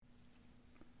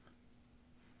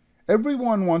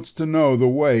Everyone wants to know the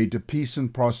way to peace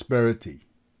and prosperity.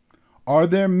 Are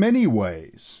there many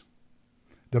ways?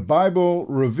 The Bible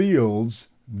reveals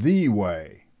the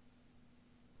way.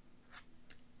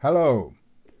 Hello.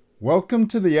 Welcome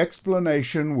to the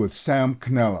Explanation with Sam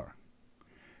Kneller.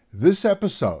 This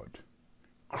episode,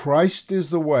 Christ is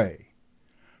the Way,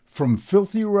 From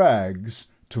Filthy Rags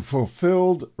to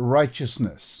Fulfilled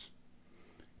Righteousness,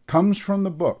 comes from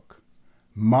the book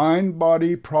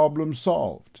Mind-Body Problem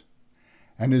Solved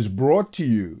and is brought to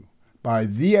you by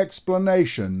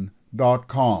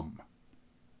theexplanation.com.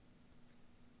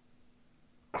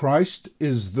 Christ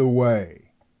is the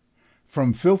way,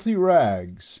 from filthy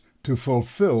rags to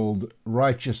fulfilled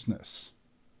righteousness.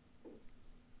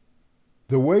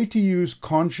 The way to use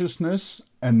consciousness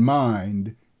and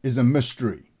mind is a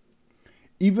mystery.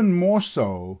 Even more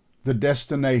so, the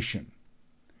destination.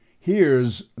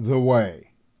 Here's the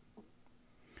way.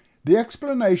 The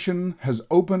explanation has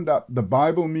opened up the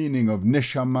Bible meaning of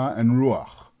neshama and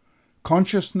ruach,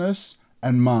 consciousness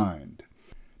and mind,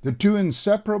 the two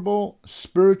inseparable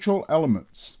spiritual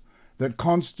elements that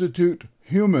constitute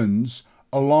humans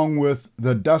along with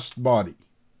the dust body.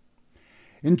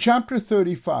 In chapter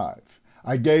 35,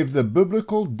 I gave the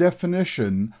biblical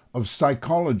definition of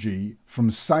psychology from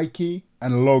psyche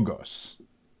and logos.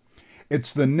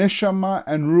 It's the neshama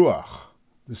and ruach,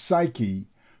 the psyche,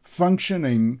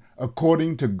 functioning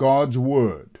according to God's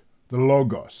word, the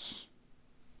logos.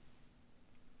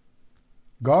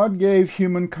 God gave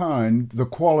humankind the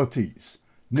qualities,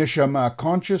 neshama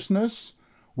consciousness,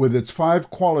 with its 5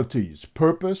 qualities,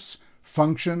 purpose,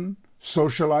 function,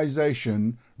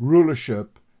 socialization,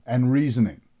 rulership, and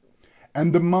reasoning,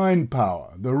 and the mind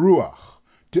power, the ruach,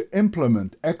 to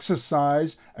implement,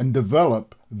 exercise, and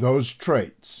develop those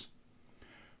traits.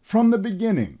 From the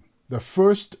beginning, the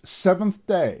first 7th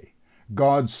day,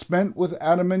 God spent with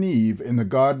Adam and Eve in the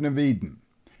Garden of Eden.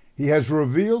 He has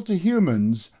revealed to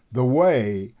humans the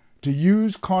way to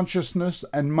use consciousness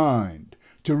and mind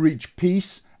to reach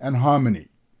peace and harmony.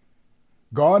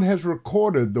 God has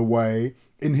recorded the way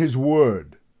in His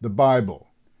Word, the Bible,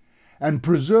 and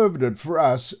preserved it for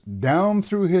us down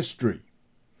through history.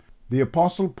 The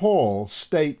Apostle Paul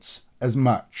states as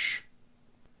much.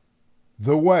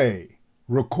 The way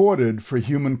recorded for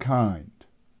humankind.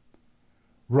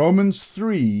 Romans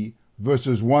 3,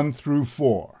 verses 1 through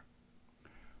 4.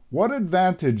 What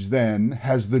advantage then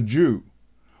has the Jew?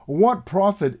 What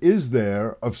profit is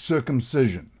there of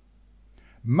circumcision?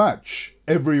 Much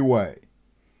every way.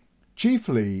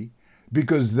 Chiefly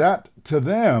because that to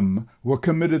them were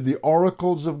committed the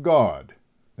oracles of God,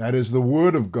 that is, the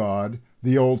Word of God,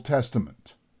 the Old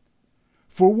Testament.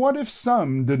 For what if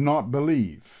some did not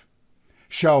believe?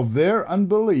 Shall their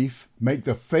unbelief make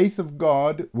the faith of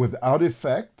God without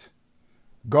effect?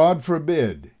 God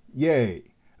forbid, yea,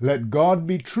 let God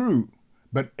be true,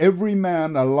 but every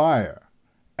man a liar,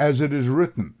 as it is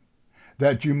written,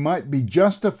 that you might be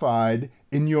justified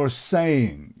in your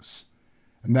sayings.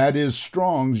 And that is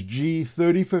Strong's G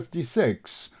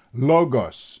 3056,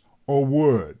 logos, or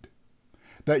word,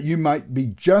 that you might be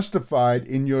justified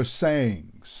in your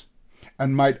sayings,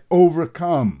 and might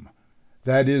overcome.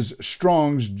 That is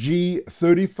Strong's G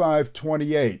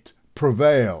 3528,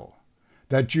 prevail,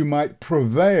 that you might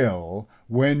prevail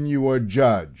when you are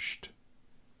judged.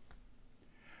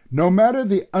 No matter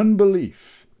the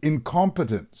unbelief,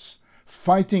 incompetence,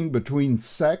 fighting between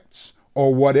sects,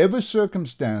 or whatever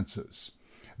circumstances,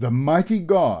 the mighty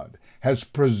God has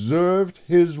preserved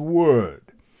His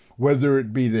Word, whether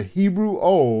it be the Hebrew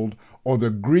Old or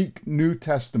the Greek New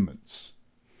Testaments.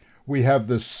 We have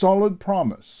the solid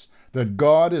promise that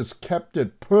God has kept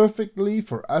it perfectly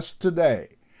for us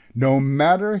today, no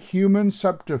matter human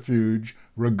subterfuge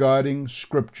regarding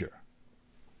Scripture.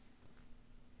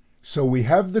 So we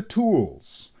have the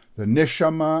tools, the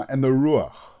neshama and the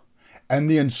ruach, and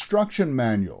the instruction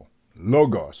manual,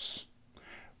 logos.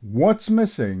 What's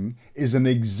missing is an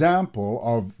example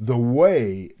of the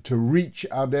way to reach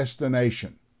our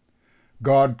destination.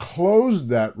 God closed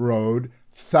that road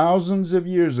thousands of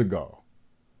years ago.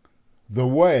 The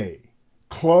way,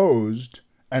 closed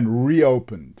and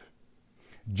reopened.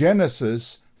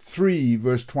 Genesis 3,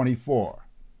 verse 24.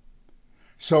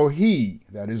 So He,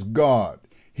 that is God,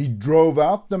 He drove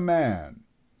out the man,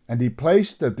 and He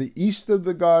placed at the east of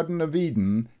the Garden of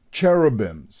Eden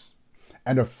cherubims,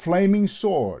 and a flaming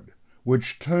sword,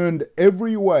 which turned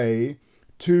every way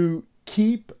to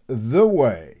keep the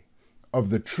way of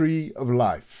the tree of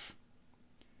life.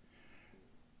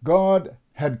 God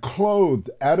had clothed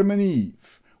Adam and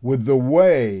Eve with the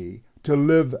way to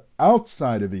live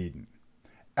outside of Eden.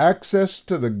 Access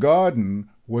to the garden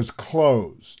was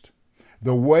closed.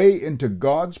 The way into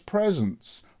God's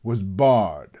presence was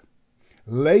barred.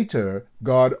 Later,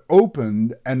 God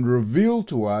opened and revealed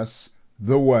to us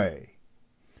the way.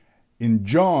 In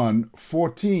John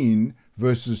 14,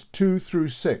 verses 2 through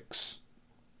 6,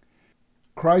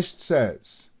 Christ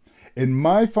says, "In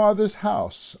my Father's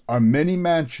house are many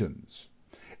mansions.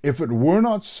 If it were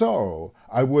not so,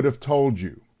 I would have told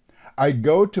you. I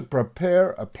go to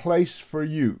prepare a place for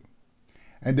you.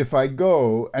 And if I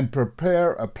go and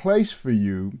prepare a place for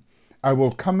you, I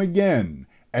will come again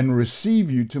and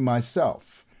receive you to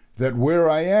myself, that where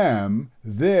I am,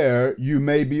 there you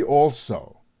may be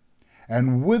also.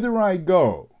 And whither I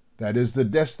go, that is the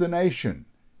destination,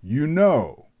 you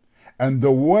know, and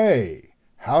the way,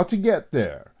 how to get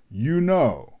there, you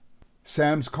know."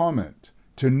 Sam's comment,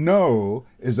 to know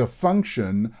is a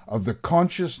function of the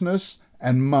consciousness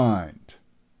and mind.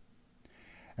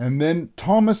 And then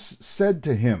Thomas said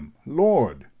to him,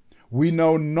 "Lord, we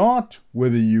know not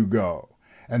whither you go,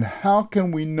 and how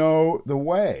can we know the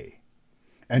way?"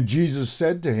 And Jesus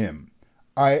said to him,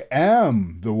 "I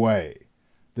am the way,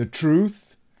 the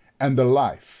truth, and the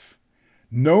life.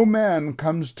 No man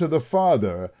comes to the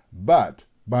Father but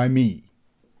by me."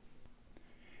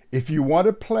 If you want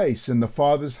a place in the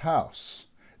Father's house,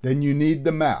 then you need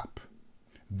the map,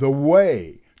 the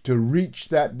way to reach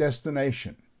that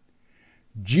destination.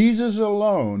 Jesus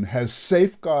alone has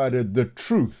safeguarded the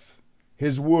truth,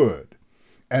 his word,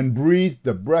 and breathed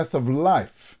the breath of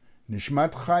life,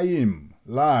 nishmat chayim,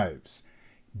 lives,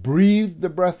 breathed the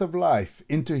breath of life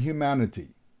into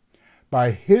humanity.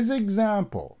 By his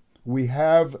example, we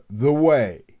have the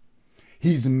way.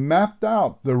 He's mapped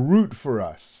out the route for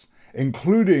us,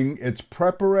 including its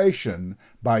preparation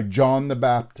by John the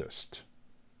Baptist.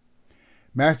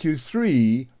 Matthew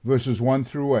 3, verses 1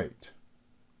 through 8.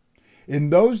 In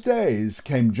those days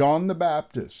came John the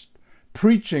Baptist,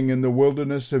 preaching in the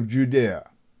wilderness of Judea,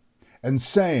 and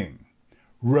saying,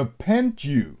 "Repent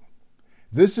you."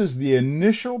 This is the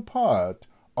initial part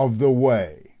of the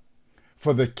way.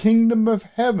 "For the kingdom of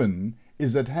heaven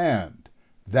is at hand."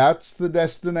 That's the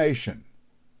destination.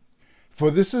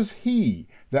 "For this is he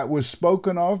that was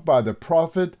spoken of by the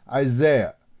prophet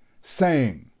Isaiah,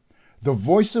 saying, the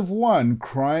voice of one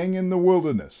crying in the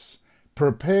wilderness,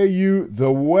 prepare you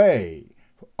the way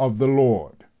of the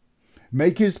Lord.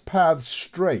 Make his paths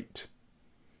straight."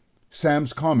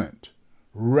 Sam's comment,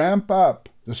 ramp up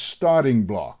the starting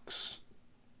blocks.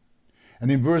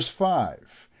 And in verse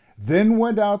 5, "Then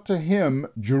went out to him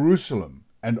Jerusalem,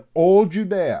 and all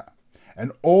Judea,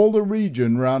 and all the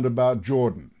region round about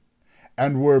Jordan,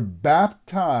 and were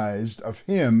baptized of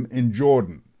him in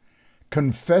Jordan,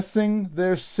 confessing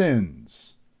their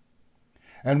sins.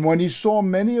 And when he saw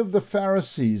many of the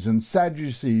Pharisees and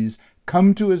Sadducees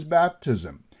come to his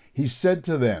baptism, he said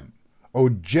to them, O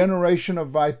generation of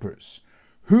vipers,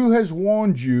 who has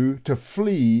warned you to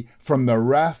flee from the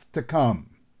wrath to come?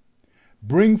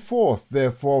 Bring forth,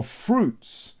 therefore,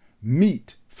 fruits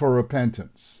meet for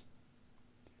repentance."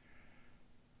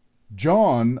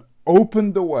 John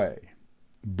opened the way.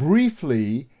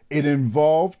 Briefly, it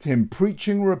involved him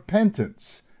preaching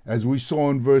repentance, as we saw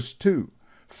in verse 2,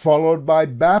 followed by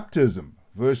baptism,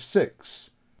 verse 6.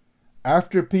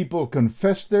 After people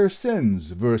confessed their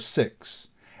sins, verse 6,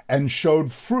 and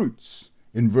showed fruits,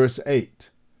 in verse 8.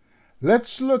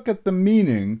 Let's look at the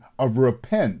meaning of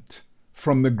repent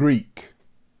from the Greek.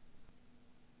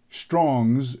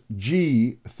 Strong's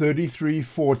G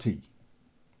 3340.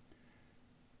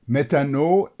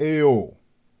 Metanoeo,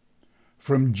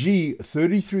 from G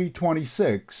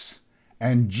 3326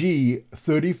 and G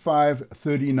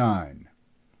 3539.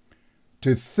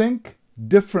 To think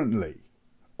differently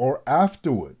or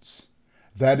afterwards,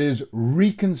 that is,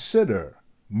 reconsider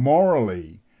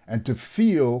morally and to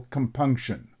feel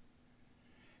compunction.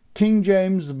 King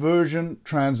James Version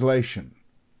translation,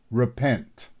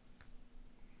 repent.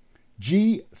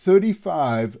 G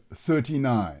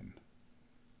 3539.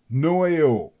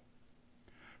 Noeo,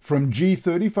 from G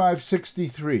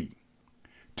 3563.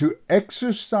 To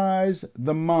exercise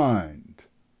the mind,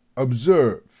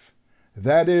 observe,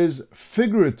 that is,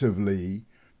 figuratively,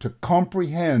 to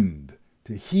comprehend,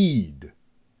 to heed.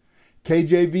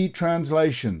 KJV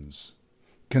translations,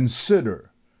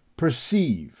 consider,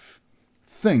 perceive,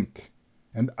 think,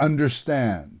 and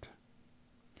understand.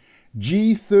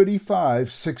 G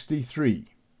 3563.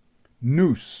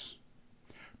 Nous,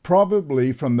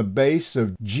 probably from the base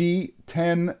of G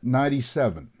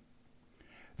 1097.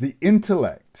 The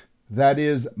intellect, that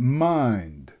is,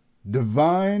 mind,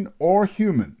 divine or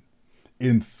human,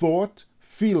 in thought,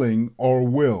 feeling, or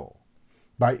will.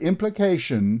 By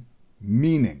implication,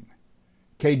 meaning.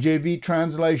 KJV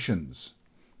translations,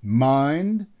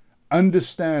 mind,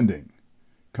 understanding.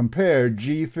 Compare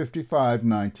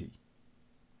G5590.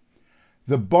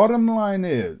 The bottom line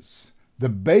is, the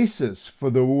basis for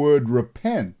the word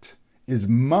repent is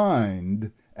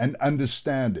mind and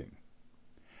understanding.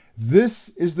 This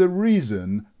is the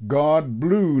reason God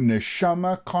blew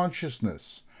neshama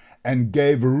consciousness and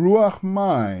gave ruach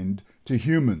mind to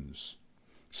humans,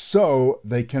 so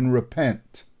they can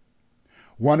repent.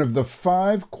 One of the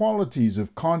 5 qualities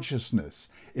of consciousness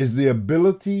is the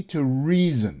ability to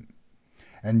reason.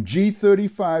 And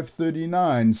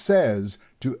G3539 says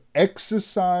to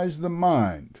exercise the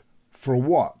mind. For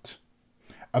what?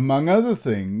 Among other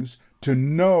things, to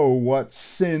know what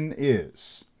sin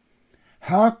is.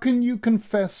 How can you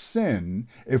confess sin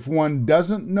if one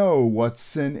doesn't know what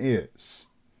sin is?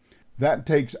 That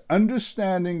takes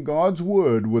understanding God's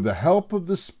Word with the help of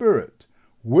the Spirit,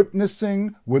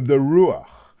 witnessing with the Ruach,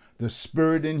 the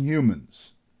Spirit in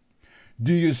humans.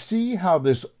 Do you see how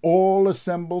this all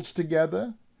assembles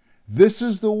together? This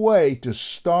is the way to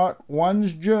start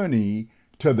one's journey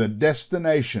to the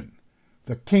destination,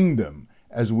 the kingdom,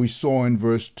 as we saw in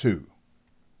verse 2.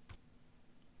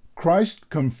 Christ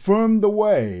confirmed the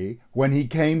way when he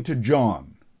came to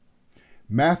John.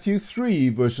 Matthew 3,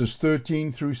 verses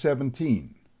 13 through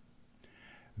 17.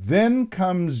 Then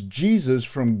comes Jesus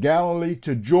from Galilee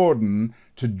to Jordan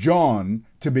to John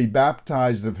to be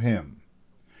baptized of him.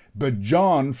 But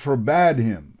John forbade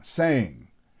him, saying,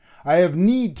 I have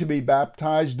need to be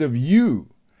baptized of you,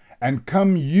 and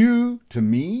come you to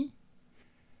me?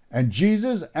 And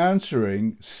Jesus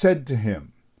answering said to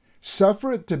him,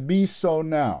 Suffer it to be so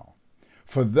now,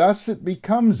 for thus it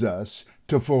becomes us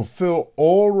to fulfill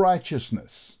all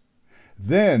righteousness.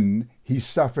 Then he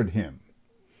suffered him.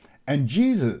 And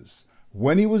Jesus,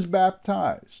 when he was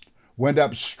baptized, went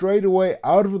up straightway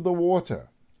out of the water,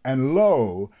 and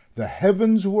lo, the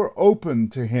heavens were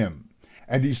opened to him,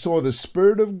 and he saw the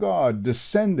Spirit of God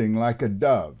descending like a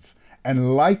dove,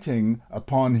 and lighting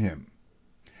upon him.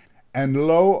 And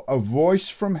lo, a voice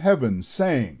from heaven,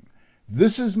 saying,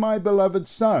 This is my beloved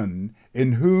Son,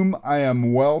 in whom I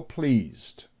am well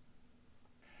pleased.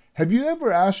 Have you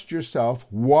ever asked yourself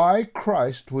why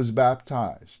Christ was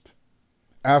baptized?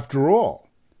 After all,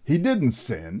 he didn't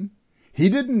sin. He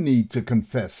didn't need to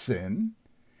confess sin.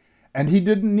 And he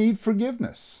didn't need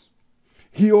forgiveness.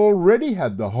 He already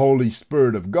had the Holy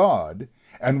Spirit of God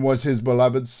and was his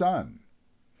beloved Son.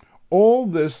 All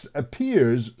this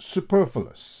appears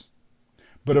superfluous.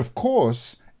 But of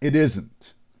course, it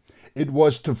isn't. It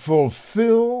was to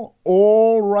fulfill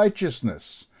all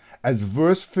righteousness, as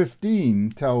verse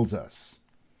 15 tells us.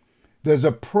 There's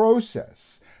a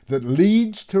process that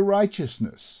leads to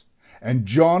righteousness, and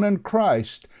John and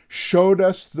Christ showed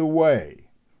us the way.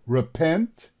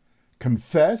 Repent,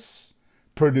 confess,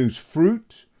 produce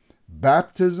fruit,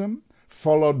 baptism,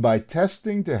 followed by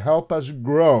testing to help us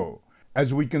grow,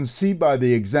 as we can see by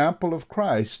the example of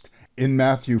Christ in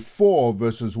Matthew 4,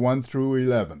 verses 1 through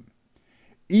 11.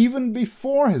 Even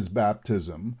before his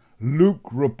baptism, Luke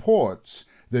reports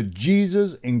that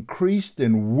Jesus increased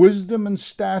in wisdom and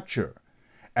stature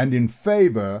and in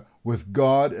favor with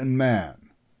God and man.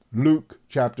 Luke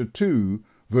chapter 2,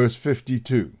 verse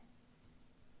 52.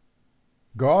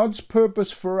 God's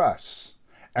purpose for us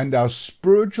and our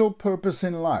spiritual purpose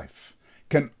in life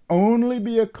can only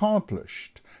be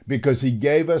accomplished because he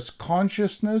gave us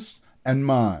consciousness and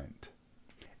mind.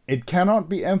 It cannot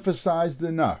be emphasized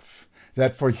enough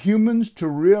that for humans to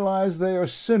realize they are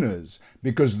sinners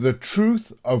because the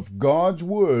truth of God's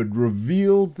word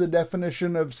reveals the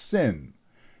definition of sin,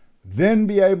 then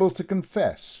be able to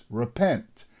confess,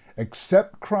 repent,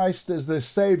 accept Christ as their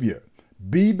Savior,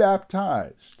 be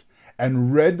baptized,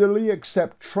 and readily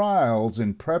accept trials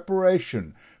in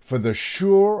preparation for the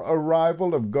sure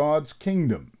arrival of God's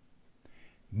kingdom.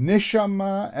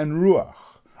 Neshama and Ruach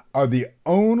are the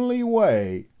only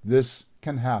way this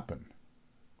can happen.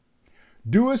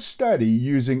 Do a study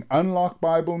using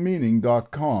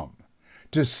unlockbiblemeaning.com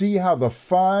to see how the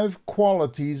 5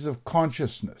 qualities of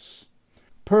consciousness,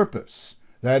 purpose,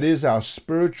 that is our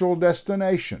spiritual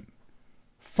destination,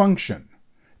 function,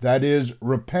 that is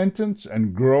repentance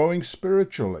and growing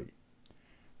spiritually,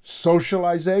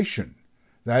 socialization,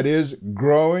 that is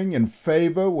growing in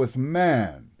favor with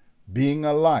man, being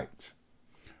a light,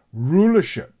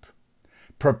 rulership,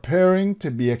 preparing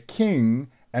to be a king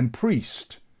and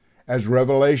priest, as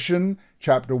Revelation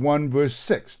chapter 1 verse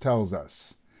 6 tells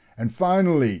us. And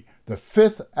finally, the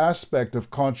 5th aspect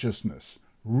of consciousness,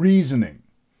 reasoning,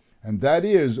 and that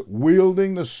is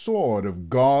wielding the sword of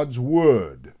God's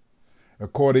word,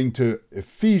 according to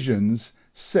Ephesians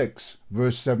 6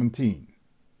 verse 17.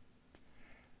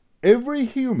 Every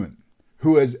human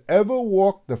who has ever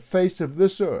walked the face of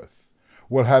this earth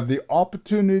will have the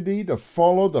opportunity to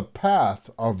follow the path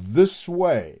of this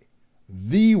way,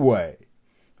 the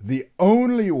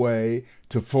only way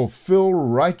to fulfill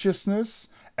righteousness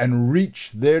and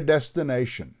reach their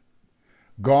destination.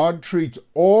 God treats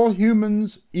all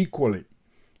humans equally,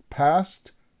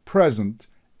 past, present,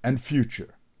 and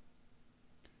future.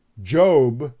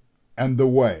 Job and the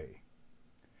way.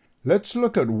 Let's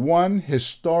look at one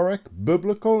historic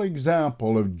biblical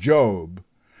example of Job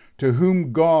to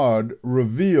whom God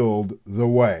revealed the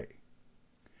way.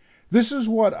 This is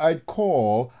what I'd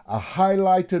call a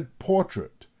highlighted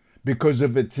portrait because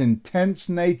of its intense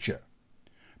nature,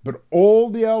 but all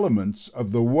the elements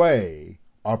of the way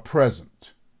are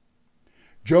present.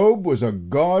 Job was a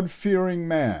God-fearing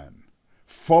man,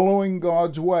 following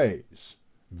God's ways,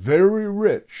 very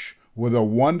rich with a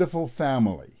wonderful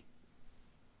family.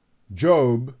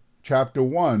 Job chapter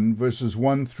 1, verses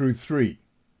 1 through 3.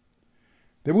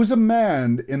 There was a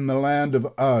man in the land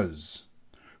of Uz,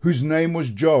 whose name was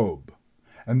Job,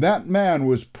 and that man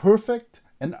was perfect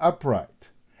and upright,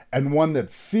 and one that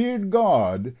feared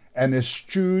God and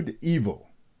eschewed evil.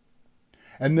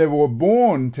 And there were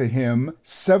born to him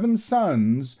 7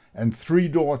 sons and 3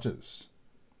 daughters.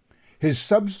 His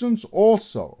substance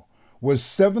also was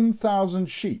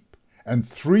 7,000 sheep, and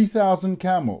 3,000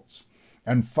 camels,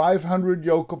 and 500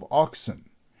 yoke of oxen,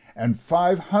 and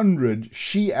 500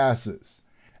 she-asses,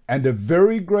 and a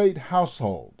very great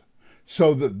household,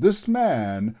 so that this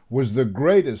man was the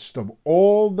greatest of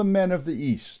all the men of the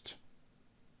East.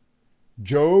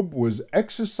 Job was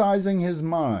exercising his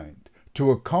mind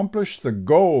to accomplish the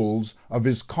goals of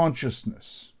his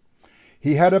consciousness.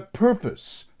 He had a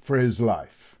purpose for his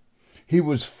life. He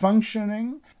was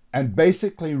functioning and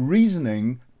basically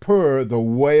reasoning per the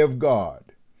way of God.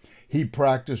 He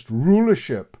practiced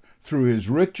rulership through his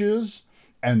riches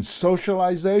and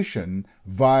socialization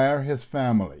via his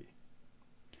family.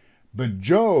 But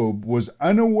Job was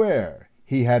unaware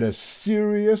he had a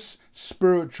serious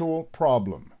spiritual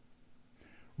problem.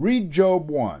 Read Job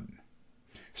 1.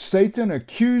 Satan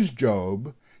accused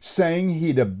Job, saying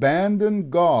he'd abandon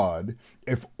God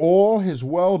if all his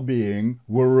well-being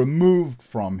were removed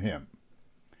from him.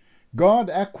 God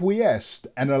acquiesced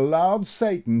and allowed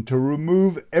Satan to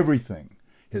remove everything,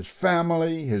 his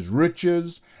family, his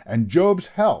riches, and Job's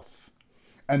health,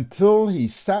 until he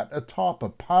sat atop a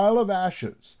pile of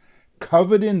ashes,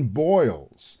 covered in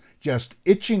boils, just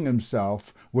itching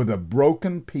himself with a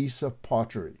broken piece of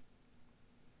pottery.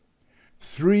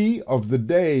 3 of the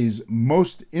day's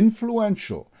most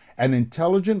influential and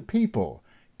intelligent people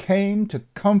came to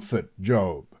comfort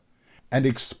Job and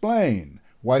explain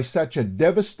why such a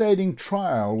devastating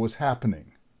trial was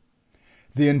happening.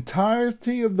 The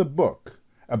entirety of the book,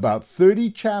 about 30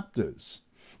 chapters,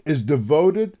 is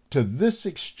devoted to this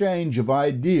exchange of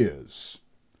ideas,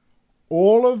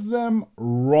 all of them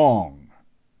wrong.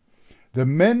 The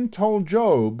men told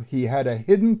Job he had a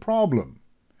hidden problem,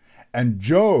 and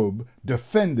Job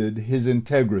defended his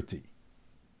integrity.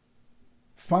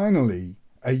 Finally,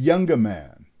 a younger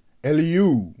man,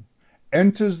 Elihu,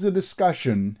 enters the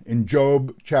discussion in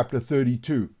Job chapter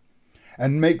 32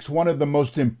 and makes one of the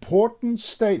most important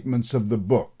statements of the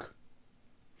book.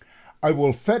 I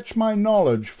will fetch my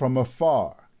knowledge from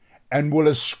afar and will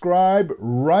ascribe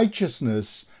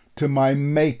righteousness to my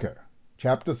Maker.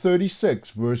 Chapter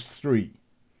 36, verse 3.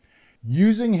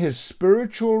 Using his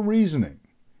spiritual reasoning,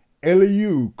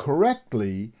 Elihu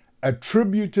correctly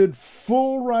attributed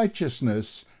full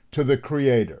righteousness to the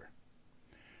Creator.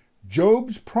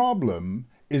 Job's problem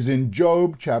is in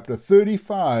Job chapter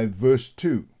 35, verse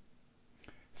 2.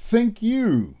 Think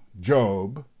you,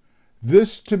 Job,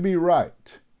 this to be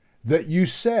right, that you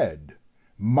said,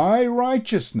 my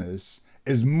righteousness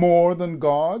is more than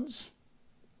God's?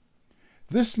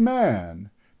 This man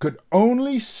could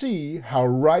only see how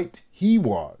right he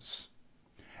was.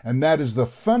 And that is the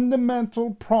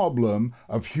fundamental problem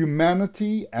of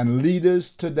humanity and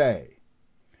leaders today.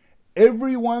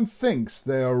 Everyone thinks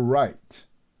they are right.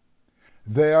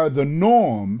 They are the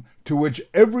norm to which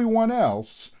everyone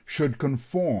else should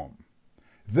conform.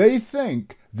 They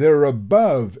think they're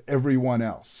above everyone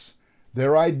else.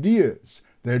 Their ideas,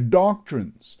 their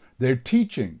doctrines, their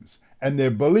teachings, and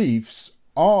their beliefs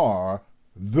are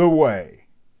the way.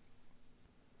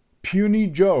 Puny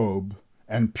Job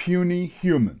and puny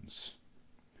humans.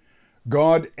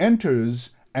 God enters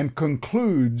and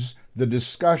concludes the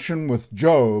discussion with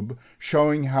Job,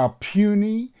 showing how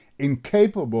puny,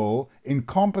 incapable,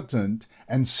 incompetent,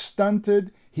 and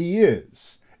stunted he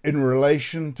is in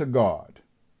relation to God.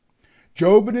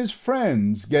 Job and his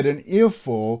friends get an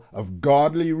earful of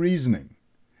godly reasoning,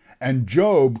 and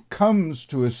Job comes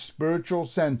to his spiritual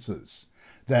senses,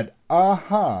 that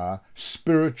aha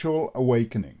spiritual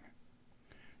awakening.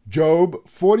 Job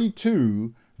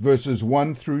 42, verses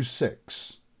 1 through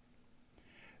 6.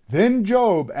 Then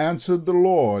Job answered the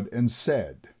Lord and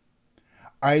said,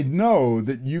 I know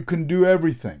that you can do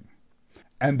everything,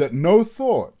 and that no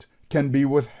thought can be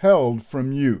withheld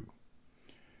from you.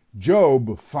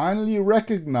 Job finally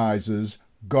recognizes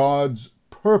God's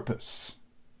purpose.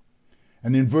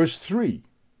 And in verse 3,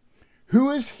 who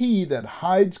is he that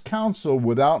hides counsel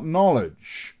without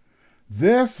knowledge?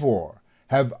 Therefore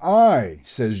have I,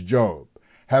 says Job,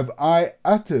 have I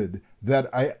uttered that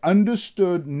I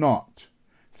understood not,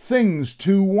 things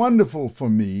too wonderful for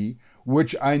me,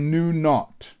 which I knew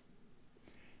not.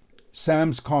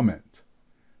 Sam's comment,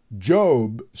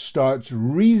 Job starts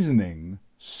reasoning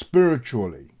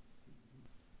spiritually.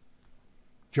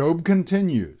 Job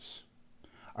continues,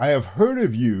 I have heard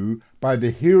of you by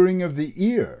the hearing of the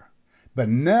ear, but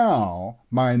now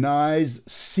mine eyes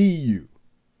see you.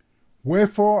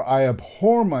 Wherefore I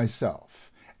abhor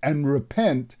myself, and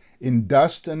repent in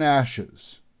dust and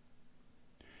ashes.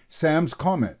 Sam's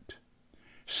comment,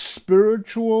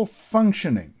 spiritual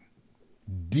functioning,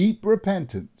 deep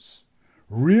repentance,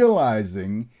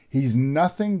 realizing he's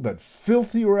nothing but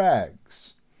filthy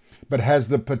rags, but has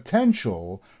the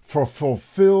potential for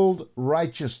fulfilled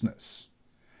righteousness,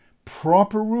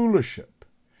 proper rulership,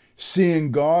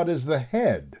 seeing God as the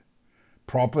head,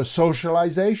 proper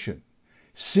socialization,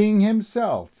 seeing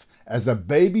himself as a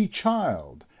baby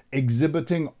child,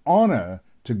 exhibiting honor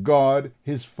to God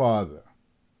his Father.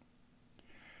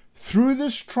 Through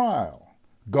this trial,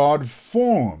 God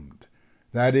formed,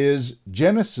 that is,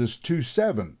 Genesis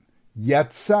 2:7,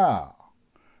 Yatsar.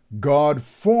 God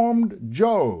formed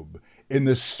Job in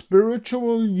the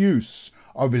spiritual use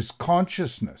of his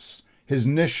consciousness, his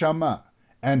neshama,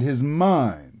 and his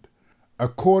mind,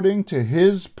 according to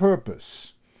his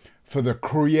purpose for the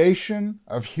creation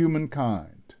of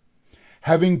humankind,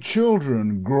 having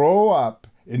children grow up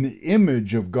in the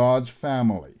image of God's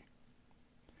family.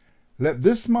 Let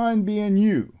this mind be in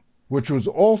you, which was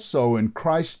also in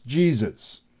Christ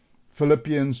Jesus.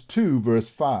 Philippians 2, verse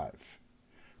 5.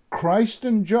 Christ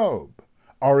and Job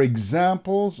are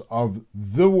examples of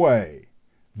the way,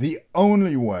 the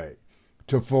only way,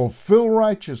 to fulfill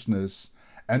righteousness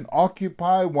and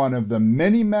occupy one of the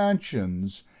many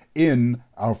mansions in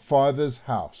our Father's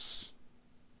house.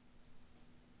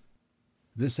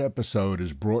 This episode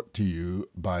is brought to you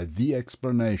by The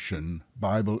Explanation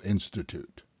Bible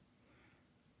Institute.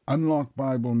 Unlock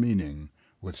Bible meaning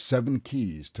with 7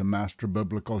 keys to master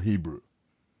biblical Hebrew,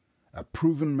 a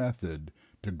proven method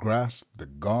to grasp the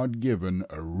God-given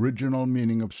original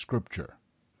meaning of Scripture,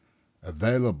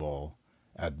 available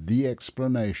at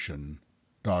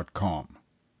theexplanation.com.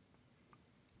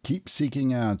 Keep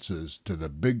seeking answers to the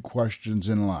big questions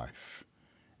in life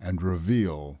and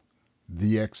reveal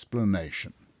the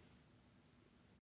explanation.